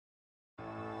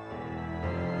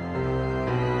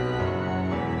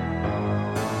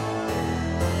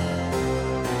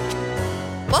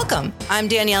Welcome. I'm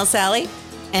Danielle Salley.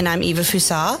 And I'm Eva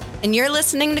Foussat. And you're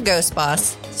listening to Ghost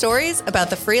Boss, stories about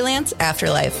the freelance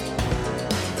afterlife.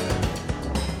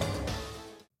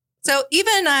 So Eva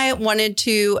and I wanted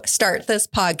to start this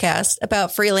podcast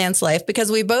about freelance life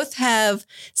because we both have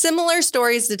similar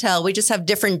stories to tell. We just have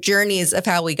different journeys of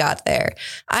how we got there.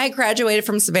 I graduated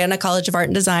from Savannah College of Art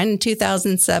and Design in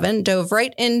 2007, dove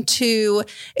right into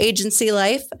agency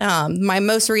life. My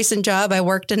most recent job, I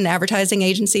worked in an advertising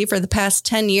agency for the past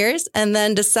 10 years and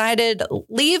then decided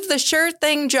leave the sure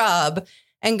thing job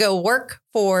and go work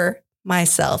for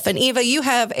myself. And Eva, you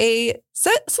have a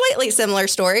slightly similar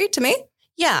story to me.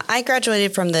 Yeah, I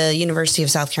graduated from the University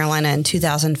of South Carolina in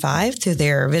 2005 through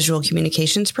their visual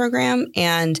communications program.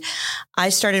 And I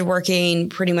started working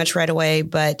pretty much right away,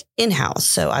 but in-house.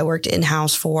 So I worked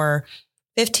in-house for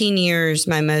 15 years.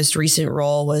 My most recent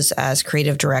role was as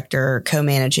creative director,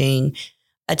 co-managing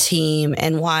a team.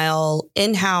 And while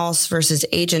in-house versus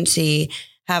agency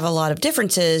have a lot of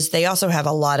differences, they also have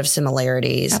a lot of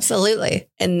similarities. Absolutely.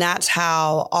 And that's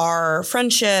how our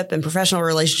friendship and professional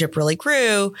relationship really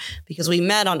grew, because we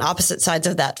met on opposite sides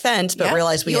of that fence, but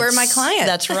realized you were my client.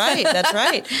 That's right. That's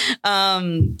right.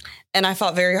 And I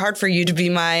fought very hard for you to be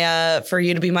my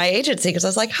agency, because I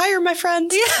was like, hire my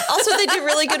friends. Yeah. Also, they do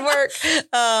really good work.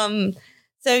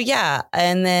 So yeah.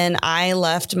 And then I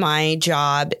left my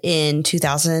job in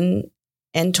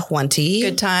 2020.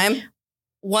 Good time.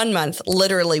 1 month,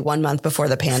 literally 1 month before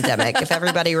the pandemic. If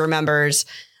everybody remembers,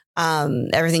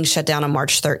 everything shut down on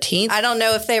March 13th. I don't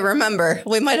know if they remember.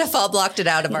 We might have all blocked it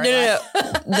out of our life.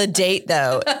 No. The date,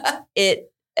 though,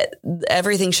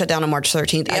 everything shut down on March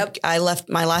 13th. Yep. I left,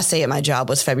 my last day at my job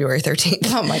was February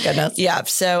 13th. Oh, my goodness. Yeah.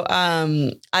 So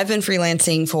I've been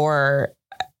freelancing for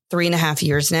 3.5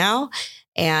 years now,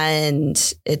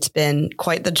 and it's been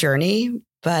quite the journey.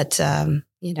 But,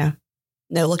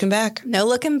 no looking back. No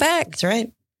looking back. That's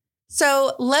right.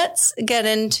 So let's get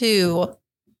into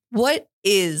what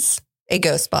is a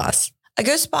ghost boss. A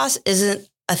ghost boss isn't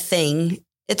a thing.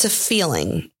 It's a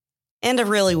feeling, and a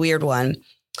really weird one.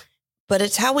 But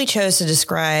it's how we chose to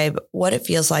describe what it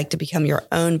feels like to become your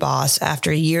own boss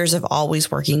after years of always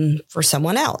working for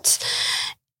someone else.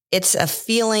 It's a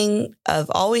feeling of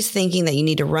always thinking that you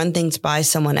need to run things by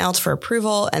someone else for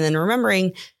approval, and then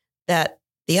remembering that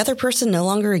the other person no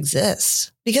longer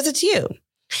exists because it's you.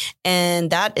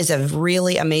 And that is a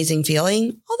really amazing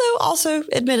feeling, although also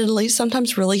admittedly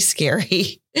sometimes really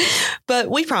scary. But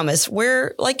we promise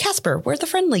we're like Casper. We're the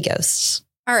friendly ghosts.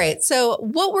 All right. So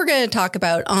what we're going to talk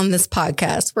about on this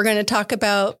podcast, we're going to talk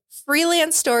about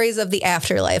freelance stories of the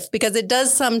afterlife, because it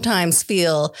does sometimes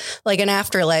feel like an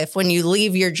afterlife when you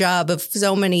leave your job of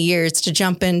so many years to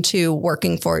jump into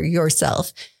working for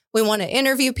yourself. We want to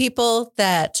interview people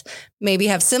that maybe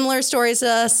have similar stories to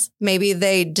us. Maybe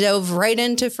they dove right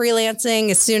into freelancing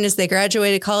as soon as they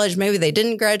graduated college. Maybe they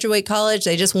didn't graduate college.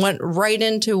 They just went right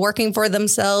into working for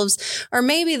themselves. Or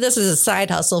maybe this is a side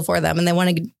hustle for them and they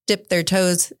want to dip their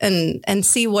toes and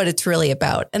see what it's really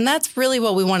about. And that's really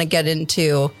what we want to get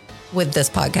into with this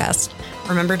podcast.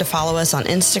 Remember to follow us on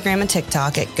Instagram and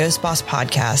TikTok at Ghost Boss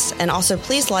Podcast. And also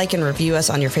please like and review us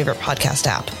on your favorite podcast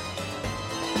app.